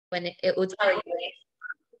when it will tell you when it's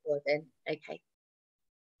recording. Okay,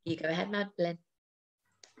 you go ahead, Madeleine.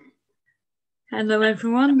 Hello,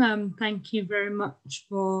 everyone. Thank you very much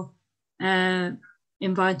for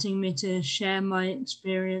inviting me to share my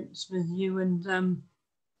experience with you and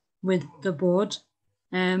with the board.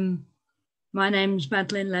 My name is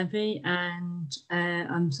Madeleine LDA and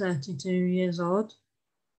I'm 32 years old.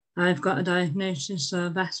 I've got a diagnosis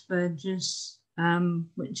of Asperger's,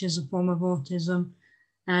 which is a form of autism,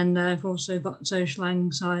 and I've also got social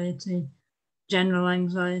anxiety, general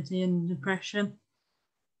anxiety and depression.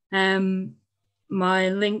 My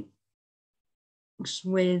links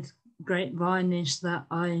with GrapeVine is that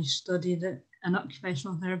I studied an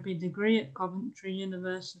occupational therapy degree at Coventry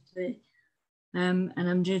University, and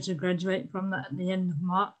I'm due to graduate from that at the end of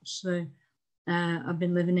March. So I've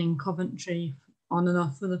been living in Coventry on and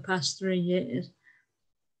off for the past 3 years.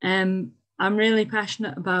 I'm really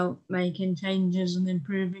passionate about making changes and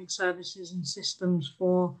improving services and systems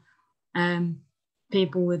for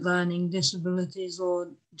people with learning disabilities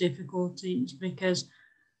or difficulties, because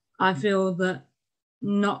I feel that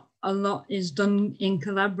not a lot is done in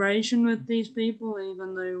collaboration with these people,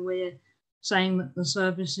 even though we're saying that the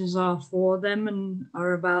services are for them and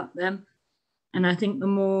are about them. And I think the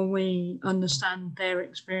more we understand their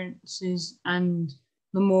experiences and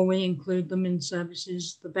the more we include them in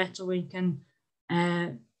services, the better we can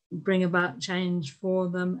bring about change for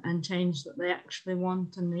them and change that they actually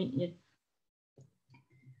want and need.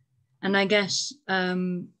 And I guess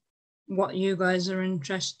what you guys are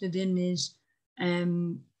interested in is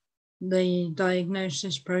the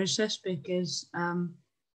diagnosis process, because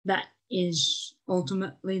that is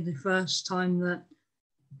ultimately the first time that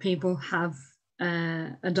people have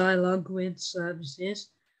a dialogue with services.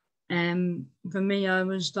 For me, I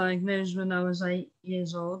was diagnosed when I was 8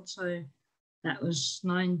 years old, so that was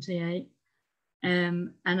 98.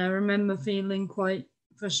 And I remember feeling quite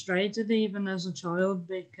frustrated even as a child,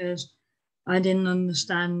 because I didn't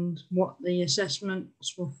understand what the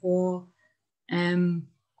assessments were for.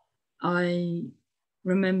 I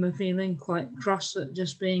remember feeling quite cross at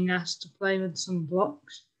just being asked to play with some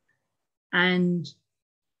blocks, and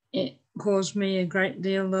it caused me a great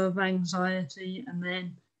deal of anxiety. And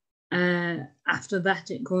then after that,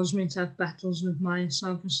 it caused me to have battles with my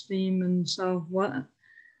self-esteem and self-worth.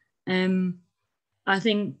 I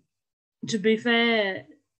think, to be fair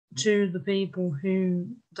to the people who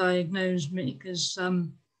diagnosed me, because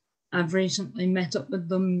I've recently met up with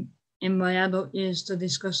them in my adult years to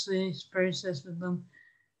discuss this process with them,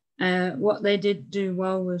 what they did do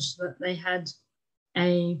well was that they had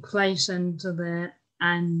a play centre there,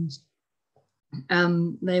 and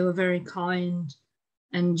they were very kind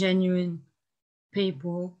and genuine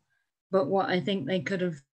people. But what I think they could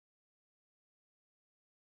have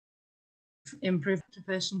improved to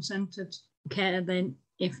person-centred care then,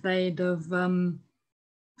 if they'd have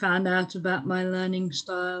found out about my learning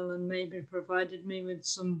style and maybe provided me with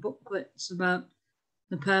some booklets about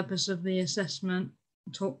the purpose of the assessment,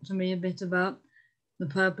 talk to me a bit about the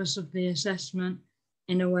purpose of the assessment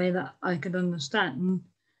in a way that I could understand,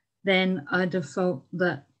 then I'd have felt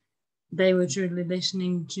that they were truly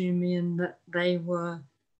listening to me and that they were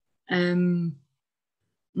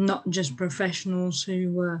not just professionals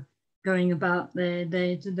who were going about their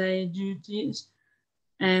day-to-day duties.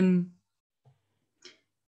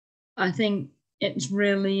 I think it's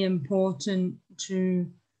really important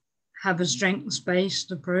to have a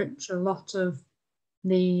strengths-based approach. A lot of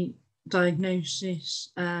the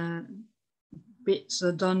diagnosis bits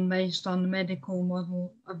are done based on the medical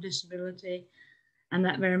model of disability, and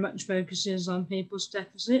that very much focuses on people's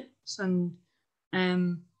deficits. And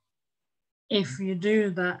if you do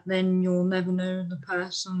that, then you'll never know the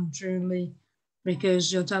person truly,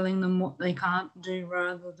 because you're telling them what they can't do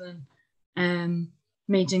rather than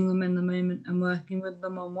meeting them in the moment and working with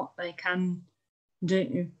them on what they can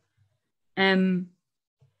do. And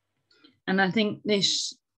I think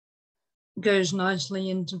this goes nicely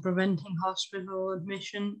into preventing hospital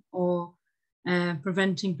admission or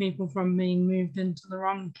preventing people from being moved into the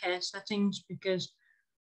wrong care settings, because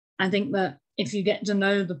I think that if you get to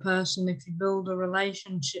know the person, if you build a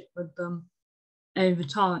relationship with them over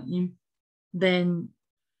time, then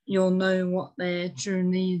you'll know what their true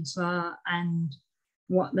needs are and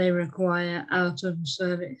what they require out of the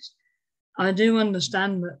service. I do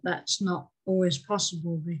understand that that's not always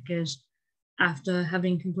possible, because after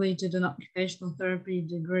having completed an occupational therapy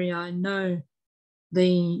degree, I know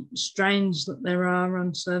the strains that there are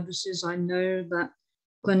on services. I know that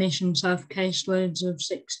clinicians have caseloads of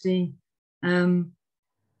 60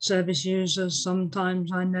 service users.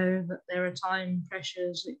 Sometimes I know that there are time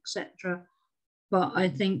pressures, etc. but I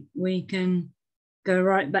think we can go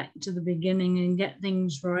right back to the beginning and get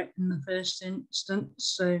things right in the first instance.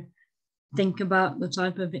 So think about the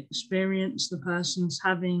type of experience the person's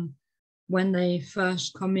having when they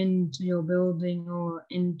first come into your building or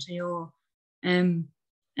into your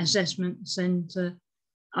assessment centre.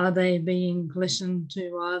 Are they being listened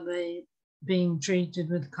to? Are they being treated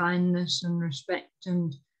with kindness and respect?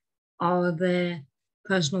 And are their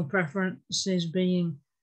personal preferences being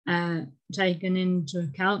taken into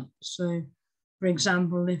account? So, for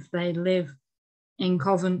example, if they live in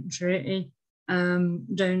Coventry,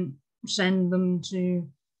 don't send them to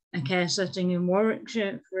a care setting in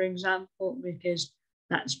Warwickshire, for example, because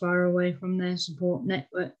that's far away from their support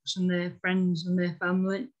networks and their friends and their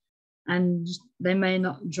family, and they may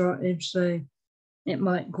not drive, so it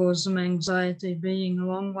might cause them anxiety being a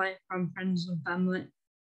long way from friends and family.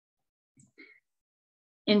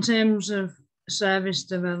 In terms of service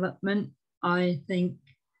development, I think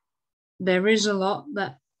there is a lot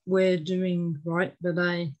that we're doing right, but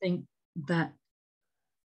I think that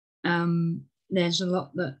there's a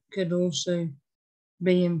lot that could also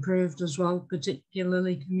be improved as well,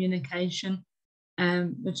 particularly communication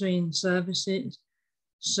between services.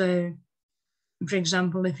 So, for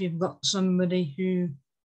example, if you've got somebody who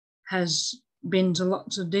has been to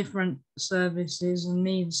lots of different services and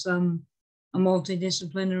needs a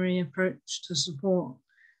multidisciplinary approach to support,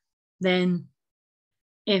 then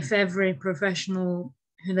if every professional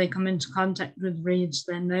who they come into contact with reads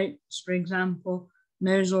their notes, for example,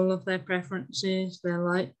 knows all of their preferences, their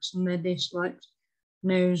likes and their dislikes,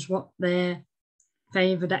 knows what their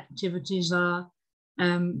favoured activities are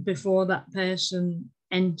before that person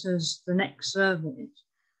enters the next service,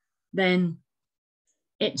 then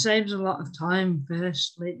it saves a lot of time,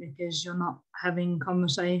 firstly, because you're not having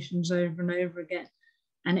conversations over and over again,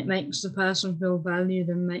 and it makes the person feel valued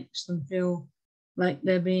and makes them feel like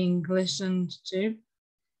they're being listened to.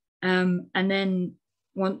 And then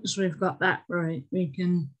once we've got that right, we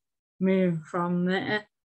can move from there.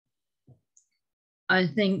 I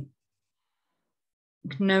think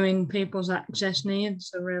knowing people's access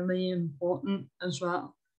needs are really important as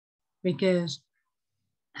well, because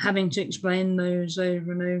having to explain those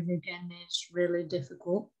over and over again is really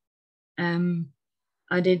difficult.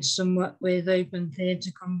 I did some work with Open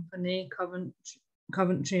Theatre Company,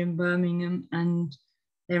 Coventry and Birmingham, and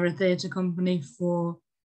they're a theatre company for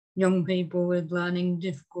young people with learning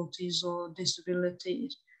difficulties or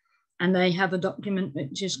disabilities. And they have a document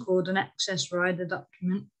which is called an access rider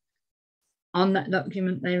document. On that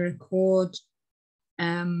document, they record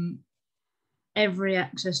every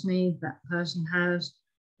access need that person has,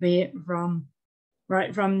 be it from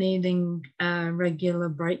needing regular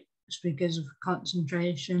breaks because of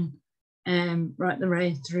concentration, right the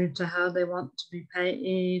way through to how they want to be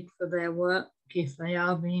paid for their work, if they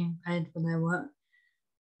are being paid for their work.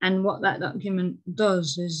 And what that document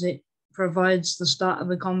does is it provides the start of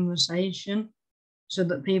a conversation so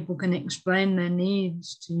that people can explain their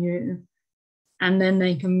needs to you, and then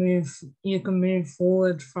you can move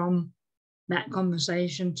forward from that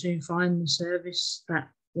conversation to find the service that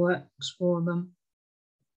works for them.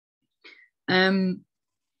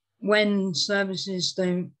 When services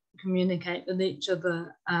don't communicate with each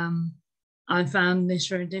other, I found this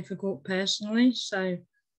very difficult personally. So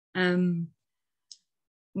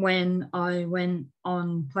when I went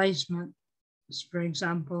on placements, for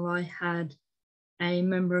example, I had a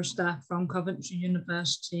member of staff from Coventry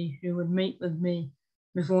University who would meet with me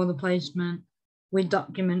before the placement. We'd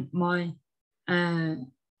document my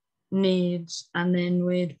needs, and then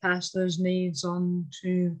we'd pass those needs on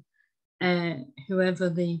to whoever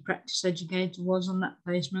the practice educator was on that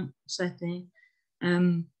placement setting.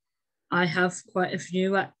 I have quite a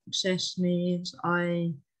few access needs.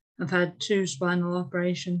 I have had 2 spinal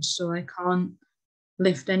operations, so I can't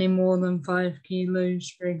lift any more than 5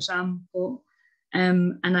 kilos, for example.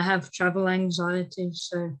 And I have travel anxiety,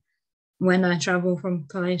 so when I travel from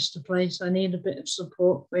place to place, I need a bit of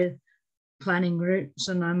support with planning routes,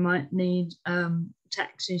 and I might need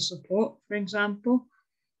taxi support, for example.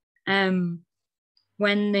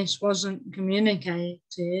 When this wasn't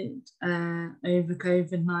communicated over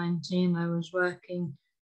COVID-19, I was working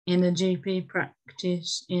in a GP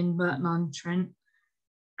practice in Burton-on-Trent,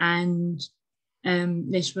 and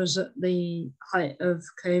this was at the height of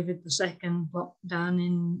COVID, the second lockdown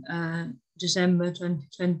in December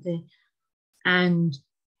 2020. And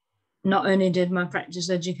not only did my practice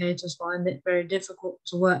educators find it very difficult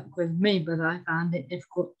to work with me, but I found it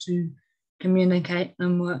difficult to communicate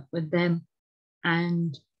and work with them.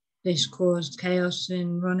 And this caused chaos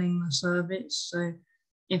in running the service. So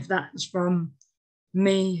if that's from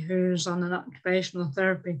me, who's on an occupational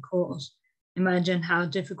therapy course, imagine how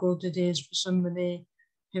difficult it is for somebody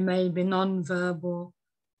who may be non-verbal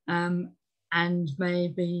and may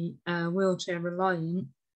be wheelchair reliant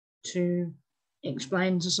to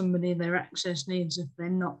explain to somebody their access needs if they're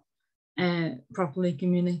not properly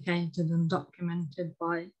communicated and documented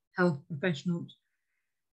by health professionals.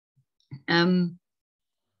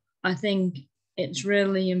 I think it's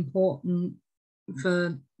really important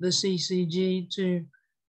for the CCG to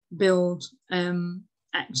build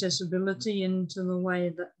accessibility into the way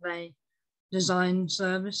that they design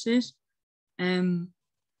services, and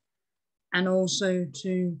also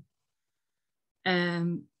to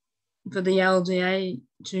for the LDA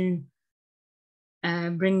to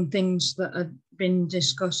bring things that have been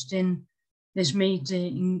discussed in this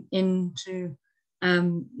meeting into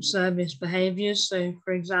service behaviours. So,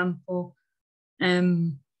 for example,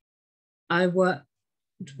 I worked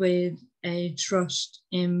with a trust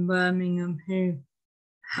in Birmingham who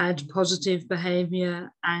had positive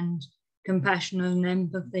behaviour and compassion and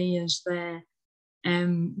empathy as their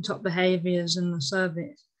top behaviours in the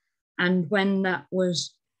service. And when that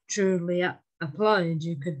was truly applied,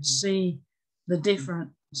 you could see the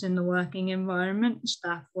difference in the working environment.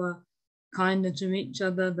 Staff were kinder to each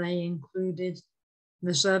other. They included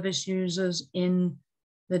the service users in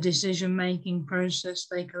the decision-making process.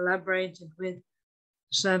 They collaborated with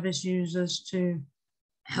service users to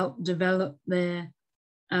help develop their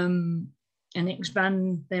and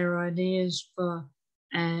expand their ideas for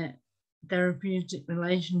therapeutic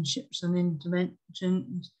relationships and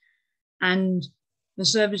interventions. And the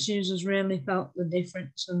service users really felt the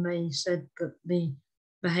difference, and they said that the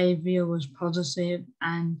behaviour was positive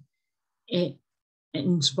and it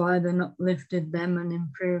inspired and uplifted them and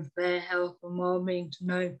improved their health and well-being to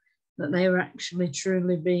know that they were actually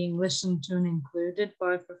truly being listened to and included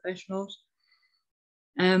by professionals.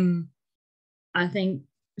 I think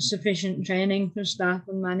sufficient training for staff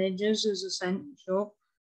and managers is essential.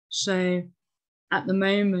 So at the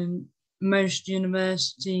moment, most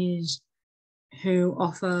universities who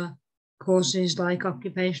offer courses like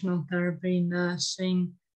occupational therapy,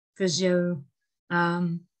 nursing, physio,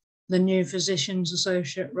 the new physician's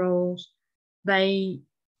associate roles, they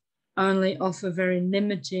only offer very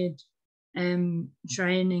limited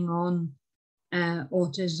training on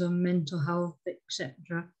autism, mental health,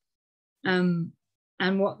 etc.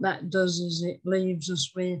 And what that does is it leaves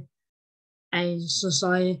us with a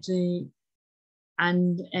society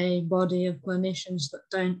and a body of clinicians that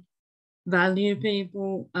don't value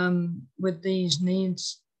people with these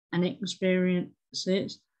needs and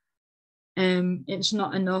experiences. It's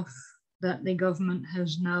not enough that the government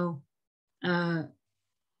has now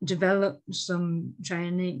developed some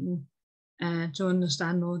training to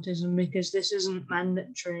understand autism, because this isn't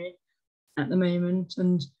mandatory at the moment,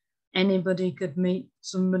 and anybody could meet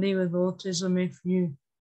somebody with autism. If you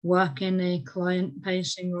work in a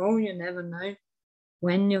client-facing role, you never know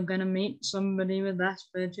when you're going to meet somebody with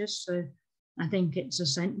Asperger's. So I think it's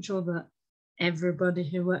essential that everybody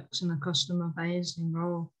who works in a customer-facing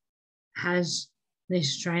role has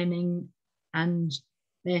this training, and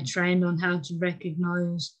they're trained on how to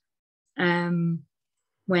recognise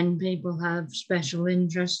when people have special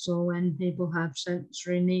interests or when people have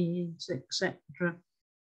sensory needs, etc.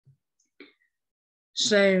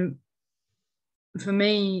 So for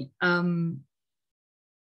me,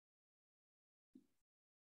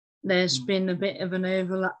 there's been a bit of an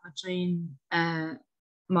overlap between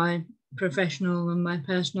my professional and my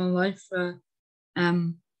personal life for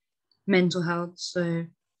mental health. So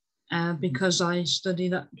because I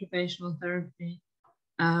studied occupational therapy,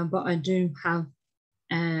 but I do have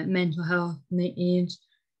mental health needs,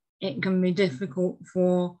 it can be difficult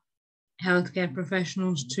for healthcare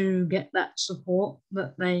professionals to get that support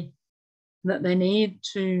that they need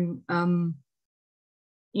to,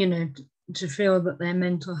 to feel that their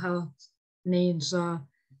mental health needs are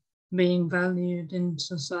being valued in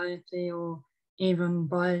society or even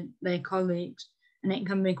by their colleagues. And it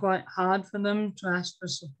can be quite hard for them to ask for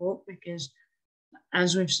support because,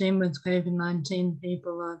 as we've seen with COVID-19,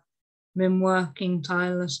 people have been working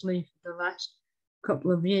tirelessly for the last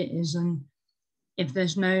couple of years. And if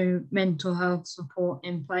there's no mental health support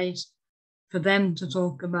in place for them to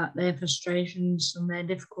talk about their frustrations and their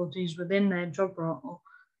difficulties within their job role,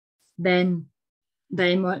 then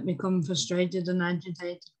they might become frustrated and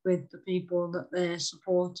agitated with the people that they're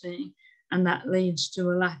supporting. And that leads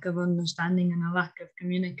to a lack of understanding and a lack of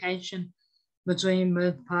communication between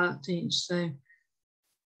both parties. So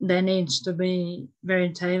there needs to be very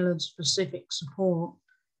tailored, specific support,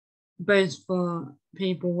 both for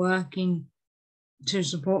people working to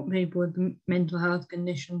support people with mental health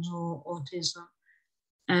conditions or autism.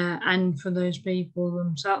 And for those people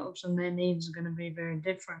themselves, and their needs are going to be very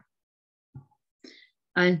different.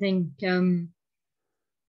 I think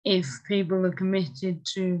if people are committed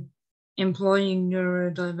to employing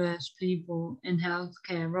neurodiverse people in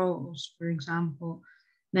healthcare roles, for example,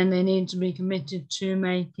 then they need to be committed to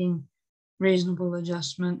making reasonable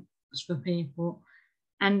adjustments for people.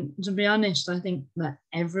 And to be honest, I think that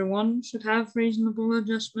everyone should have reasonable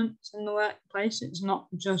adjustments in the workplace. It's not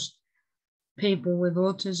just people with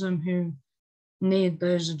autism who need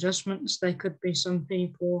those adjustments. There could be some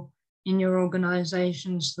people in your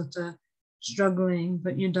organisations that are struggling,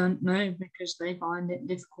 but you don't know because they find it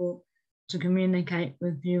difficult to communicate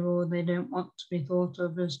with you, or they don't want to be thought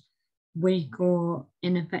of as weak or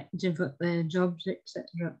ineffective at their jobs,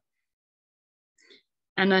 etc.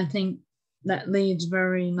 And I think that leads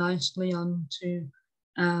very nicely on to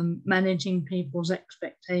managing people's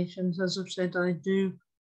expectations. As I've said, I do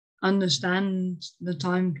understand the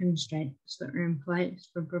time constraints that are in place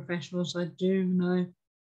for professionals. I do know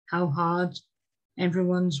how hard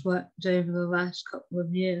everyone's worked over the last couple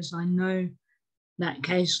of years. I know that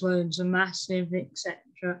caseloads are massive,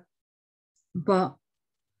 etc. But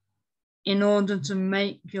in order to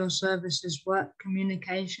make your services work,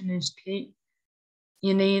 communication is key.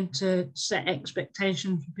 You need to set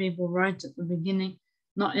expectations for people right at the beginning,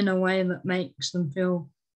 not in a way that makes them feel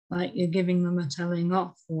like you're giving them a telling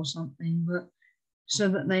off or something, but so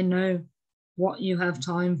that they know what you have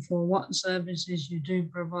time for, what services you do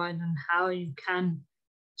provide, and how you can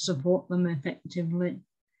support them effectively.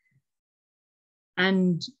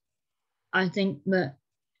 And I think that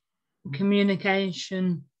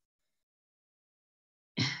communication,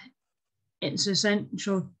 it's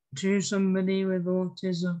essential to somebody with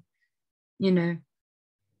autism, you know,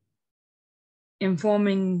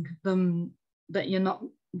 informing them that you're not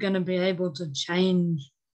going to be able to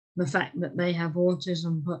change the fact that they have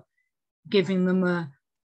autism, but giving them a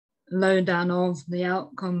lowdown of the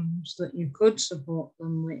outcomes that you could support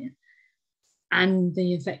them with and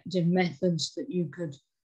the effective methods that you could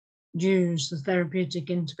use, the therapeutic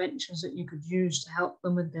interventions that you could use to help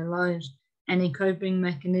them with their lives, any coping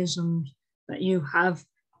mechanisms that you have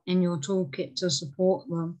in your toolkit to support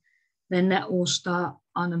them, then that will start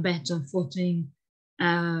on a better footing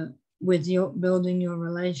with building your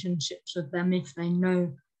relationships with them if they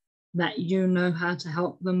know that you know how to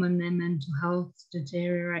help them when their mental health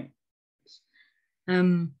deteriorates.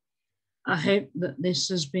 I hope that this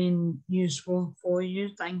has been useful for you.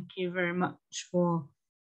 Thank you very much for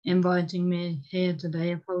inviting me here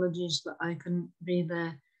today. Apologies that I couldn't be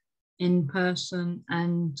there in person,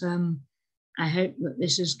 and I hope that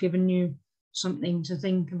this has given you something to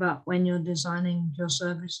think about when you're designing your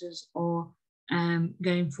services or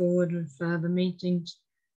going forward with further meetings.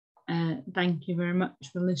 Thank you very much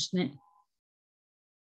for listening.